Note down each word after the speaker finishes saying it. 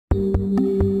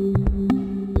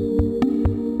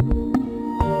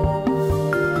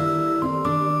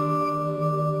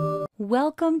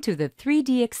Welcome to the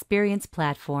 3D Experience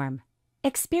platform.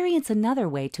 Experience another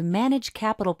way to manage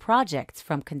capital projects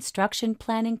from construction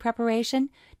planning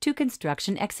preparation to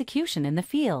construction execution in the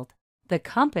field. The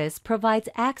Compass provides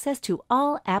access to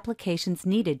all applications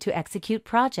needed to execute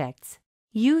projects.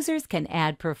 Users can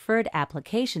add preferred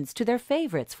applications to their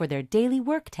favorites for their daily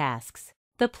work tasks.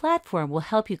 The platform will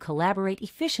help you collaborate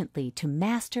efficiently to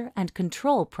master and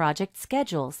control project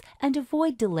schedules and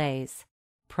avoid delays.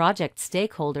 Project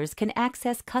stakeholders can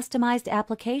access customized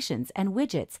applications and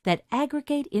widgets that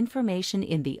aggregate information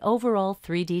in the overall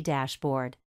 3D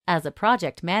dashboard. As a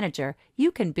project manager, you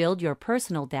can build your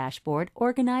personal dashboard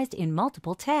organized in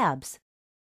multiple tabs.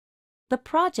 The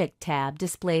Project tab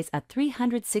displays a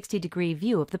 360-degree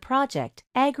view of the project,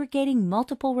 aggregating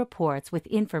multiple reports with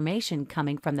information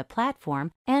coming from the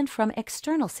platform and from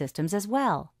external systems as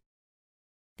well.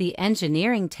 The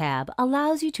Engineering tab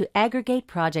allows you to aggregate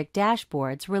project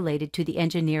dashboards related to the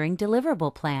engineering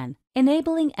deliverable plan,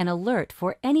 enabling an alert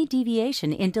for any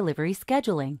deviation in delivery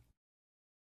scheduling.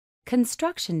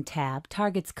 Construction tab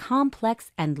targets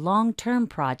complex and long-term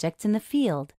projects in the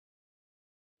field.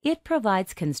 It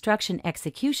provides construction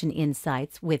execution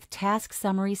insights with task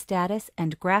summary status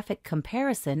and graphic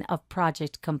comparison of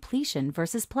project completion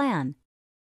versus plan.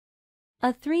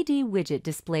 A 3D widget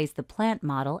displays the plant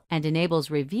model and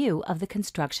enables review of the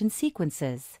construction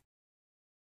sequences.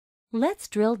 Let's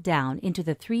drill down into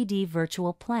the 3D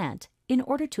virtual plant in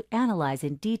order to analyze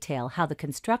in detail how the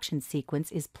construction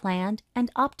sequence is planned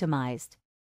and optimized.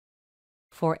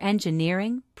 For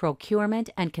engineering, procurement,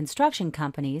 and construction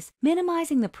companies,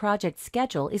 minimizing the project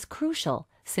schedule is crucial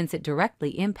since it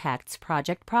directly impacts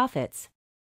project profits.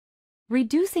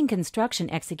 Reducing construction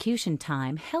execution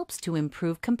time helps to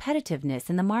improve competitiveness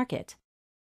in the market.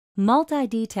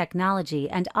 Multi-D technology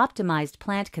and optimized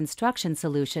plant construction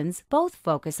solutions both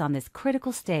focus on this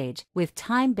critical stage with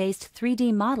time-based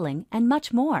 3D modeling and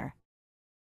much more.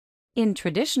 In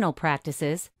traditional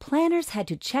practices, planners had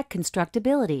to check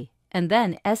constructability and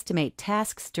then estimate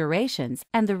tasks' durations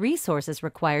and the resources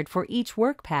required for each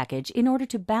work package in order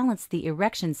to balance the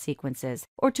erection sequences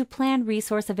or to plan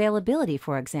resource availability,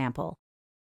 for example.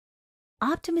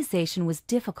 Optimization was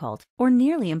difficult or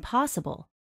nearly impossible.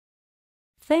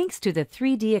 Thanks to the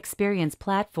 3D Experience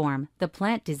platform, the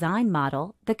plant design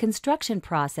model, the construction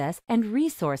process, and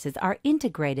resources are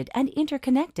integrated and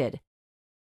interconnected.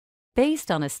 Based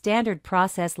on a standard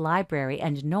process library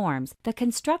and norms, the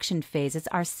construction phases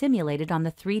are simulated on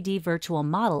the 3D virtual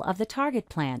model of the target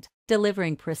plant,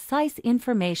 delivering precise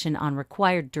information on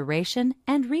required duration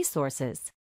and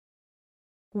resources.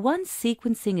 Once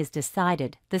sequencing is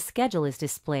decided, the schedule is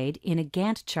displayed in a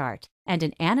Gantt chart, and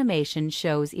an animation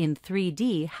shows in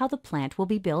 3D how the plant will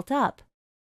be built up.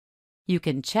 You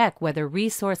can check whether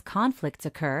resource conflicts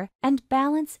occur and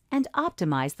balance and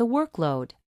optimize the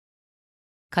workload.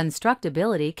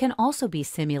 Constructability can also be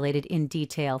simulated in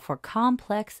detail for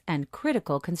complex and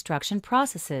critical construction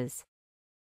processes.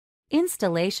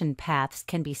 Installation paths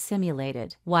can be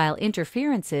simulated, while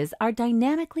interferences are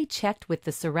dynamically checked with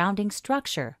the surrounding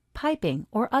structure, piping,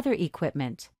 or other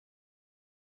equipment.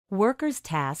 Workers'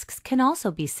 tasks can also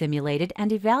be simulated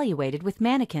and evaluated with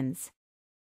mannequins.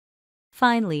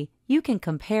 Finally, you can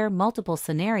compare multiple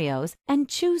scenarios and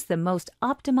choose the most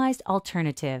optimized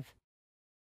alternative.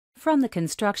 From the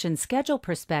construction schedule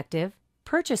perspective,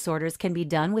 purchase orders can be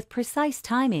done with precise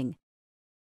timing.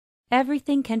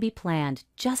 Everything can be planned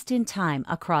just in time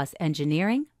across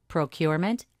engineering,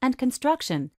 procurement, and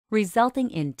construction, resulting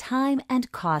in time and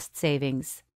cost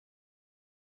savings.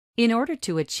 In order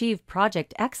to achieve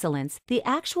project excellence, the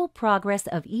actual progress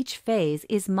of each phase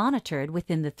is monitored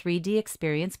within the 3D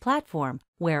Experience platform,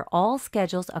 where all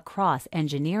schedules across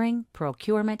engineering,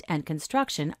 procurement, and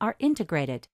construction are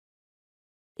integrated.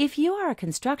 If you are a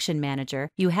construction manager,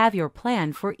 you have your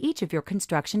plan for each of your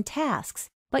construction tasks,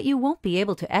 but you won't be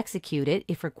able to execute it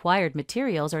if required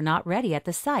materials are not ready at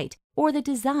the site or the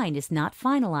design is not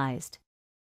finalized.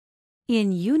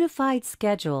 In Unified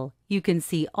Schedule, you can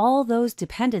see all those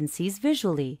dependencies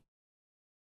visually.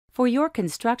 For your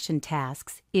construction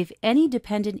tasks, if any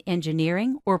dependent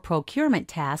engineering or procurement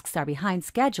tasks are behind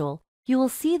schedule, you will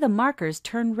see the markers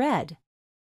turn red.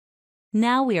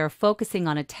 Now we are focusing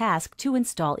on a task to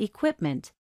install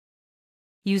equipment.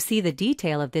 You see the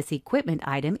detail of this equipment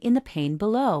item in the pane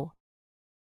below.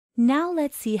 Now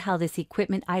let's see how this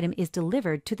equipment item is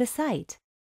delivered to the site.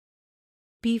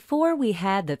 Before we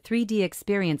had the 3D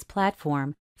Experience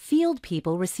platform, field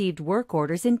people received work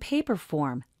orders in paper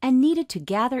form and needed to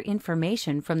gather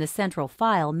information from the central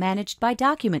file managed by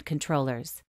document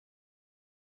controllers.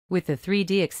 With the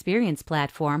 3D Experience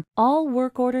platform, all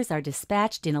work orders are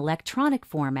dispatched in electronic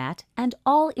format and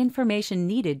all information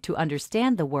needed to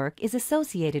understand the work is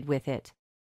associated with it.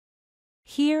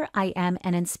 Here I am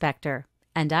an inspector,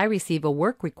 and I receive a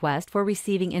work request for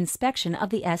receiving inspection of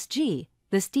the SG,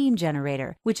 the steam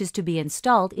generator, which is to be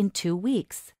installed in 2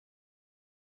 weeks.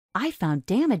 I found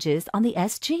damages on the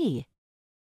SG.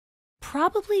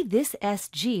 Probably this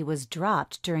SG was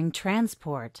dropped during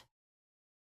transport.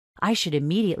 I should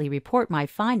immediately report my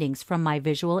findings from my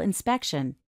visual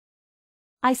inspection.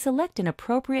 I select an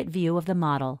appropriate view of the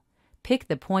model, pick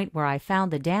the point where I found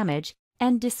the damage,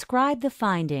 and describe the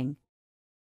finding.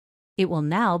 It will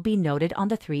now be noted on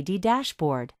the 3D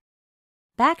dashboard.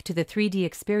 Back to the 3D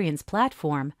Experience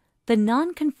platform, the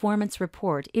non-conformance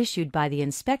report issued by the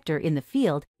inspector in the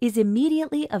field is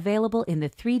immediately available in the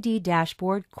 3D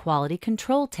Dashboard Quality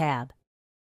Control tab.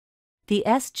 The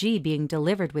SG being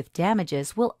delivered with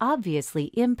damages will obviously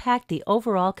impact the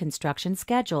overall construction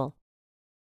schedule.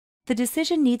 The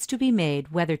decision needs to be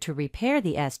made whether to repair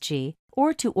the SG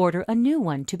or to order a new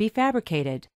one to be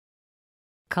fabricated.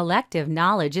 Collective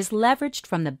knowledge is leveraged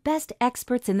from the best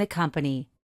experts in the company.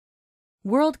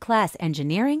 World-class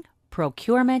engineering,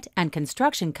 procurement, and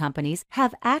construction companies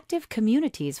have active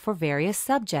communities for various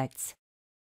subjects.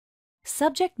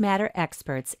 Subject matter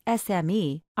experts,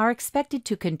 SME, are expected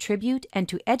to contribute and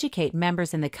to educate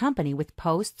members in the company with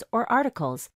posts or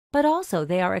articles, but also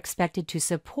they are expected to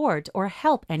support or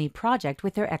help any project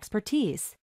with their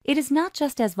expertise. It is not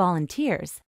just as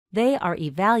volunteers. They are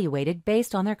evaluated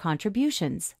based on their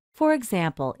contributions. For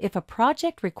example, if a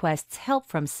project requests help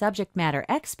from subject matter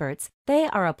experts, they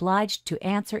are obliged to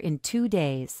answer in 2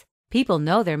 days. People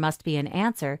know there must be an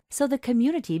answer, so the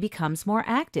community becomes more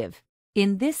active.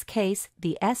 In this case,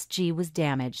 the SG was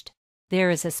damaged. There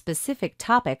is a specific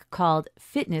topic called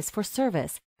fitness for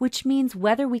service, which means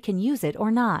whether we can use it or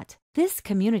not. This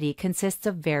community consists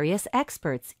of various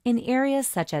experts in areas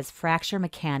such as fracture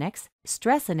mechanics,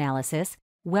 stress analysis,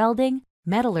 welding,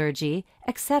 metallurgy,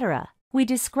 etc. We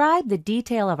describe the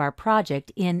detail of our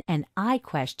project in an I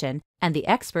question, and the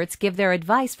experts give their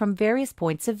advice from various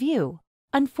points of view.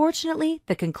 Unfortunately,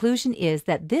 the conclusion is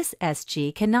that this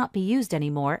SG cannot be used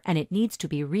anymore and it needs to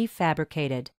be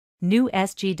refabricated. New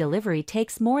SG delivery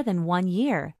takes more than 1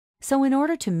 year, so in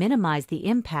order to minimize the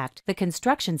impact, the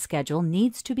construction schedule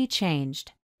needs to be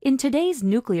changed. In today's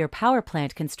nuclear power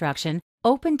plant construction,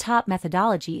 open-top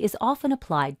methodology is often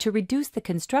applied to reduce the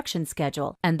construction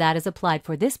schedule, and that is applied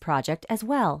for this project as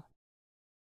well.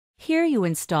 Here you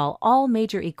install all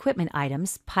major equipment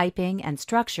items, piping, and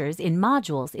structures in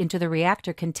modules into the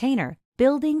reactor container,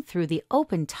 building through the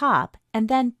open top, and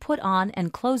then put on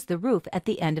and close the roof at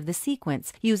the end of the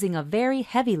sequence using a very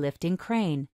heavy lifting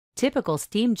crane. Typical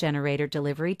steam generator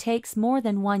delivery takes more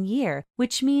than 1 year,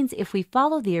 which means if we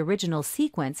follow the original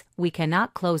sequence, we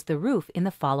cannot close the roof in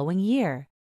the following year.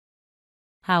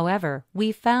 However,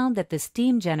 we found that the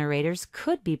steam generators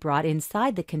could be brought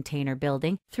inside the container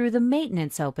building through the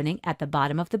maintenance opening at the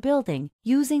bottom of the building,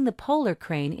 using the polar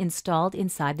crane installed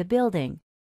inside the building.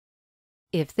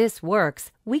 If this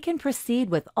works, we can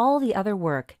proceed with all the other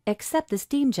work except the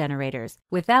steam generators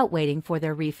without waiting for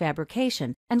their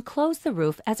refabrication and close the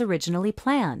roof as originally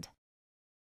planned.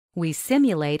 We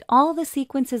simulate all the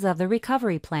sequences of the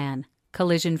recovery plan: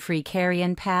 collision-free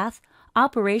carry-in path,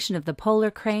 operation of the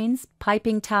polar cranes,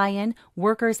 piping tie-in,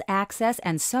 workers' access,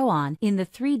 and so on in the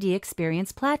 3D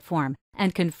Experience platform,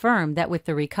 and confirm that with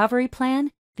the recovery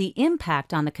plan, the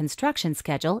impact on the construction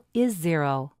schedule is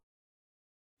 0.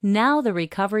 Now the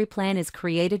recovery plan is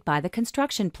created by the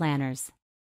construction planners.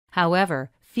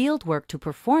 However, field work to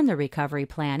perform the recovery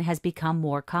plan has become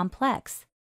more complex.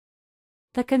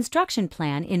 The construction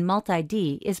plan in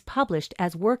Multi-D is published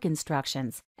as work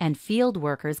instructions, and field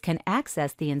workers can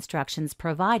access the instructions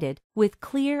provided with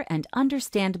clear and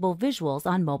understandable visuals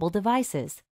on mobile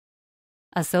devices.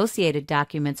 Associated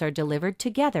documents are delivered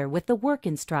together with the work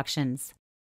instructions.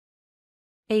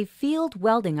 A field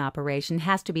welding operation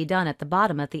has to be done at the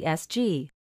bottom of the SG.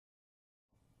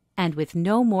 And with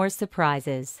no more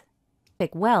surprises.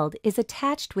 Weld is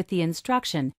attached with the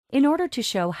instruction in order to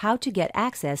show how to get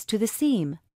access to the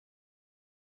seam.